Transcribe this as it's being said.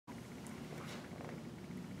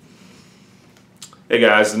Hey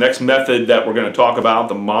guys, the next method that we're going to talk about,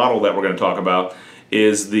 the model that we're going to talk about,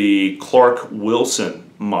 is the Clark-Wilson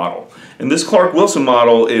model. And this Clark-Wilson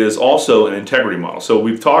model is also an integrity model. So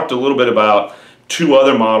we've talked a little bit about two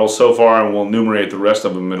other models so far, and we'll enumerate the rest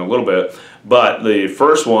of them in a little bit. But the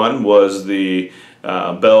first one was the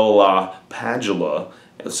Bell-LaPadula.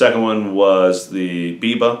 The second one was the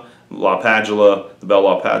Biba-LaPadula. The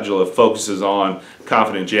Bell-LaPadula focuses on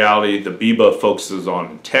confidentiality. The Biba focuses on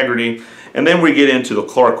integrity. And then we get into the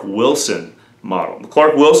Clark-Wilson model. The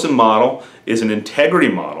Clark-Wilson model is an integrity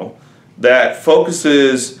model that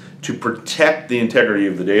focuses to protect the integrity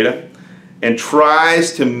of the data and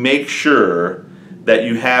tries to make sure that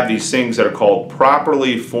you have these things that are called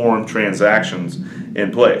properly formed transactions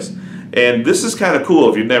in place. And this is kind of cool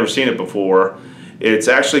if you've never seen it before. It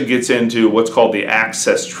actually gets into what's called the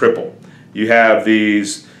access triple. You have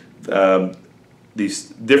these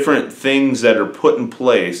different things that are put in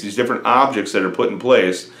place, these different objects that are put in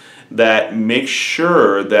place that make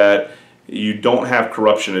sure that you don't have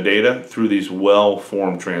corruption of data through these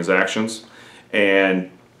well-formed transactions.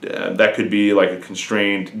 And that could be like a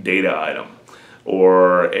constrained data item,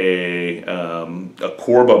 or a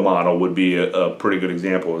Corba model would be a pretty good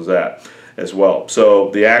example of that as well.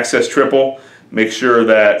 So the access triple makes sure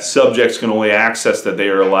that subjects can only access that they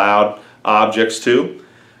are allowed objects to.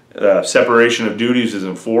 Separation of duties is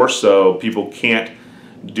enforced, so people can't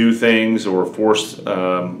do things or force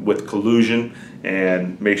with collusion,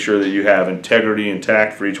 and make sure that you have integrity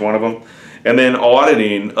intact for each one of them. And then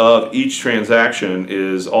auditing of each transaction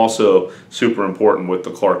is also super important with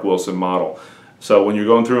the Clark-Wilson model. So when you're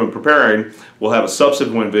going through and preparing, we'll have a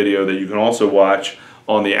subsequent video that you can also watch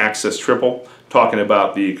on the access triple, talking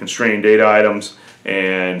about the constrained data items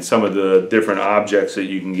and some of the different objects that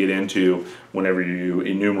you can get into whenever you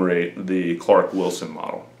enumerate the Clark-Wilson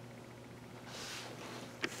model.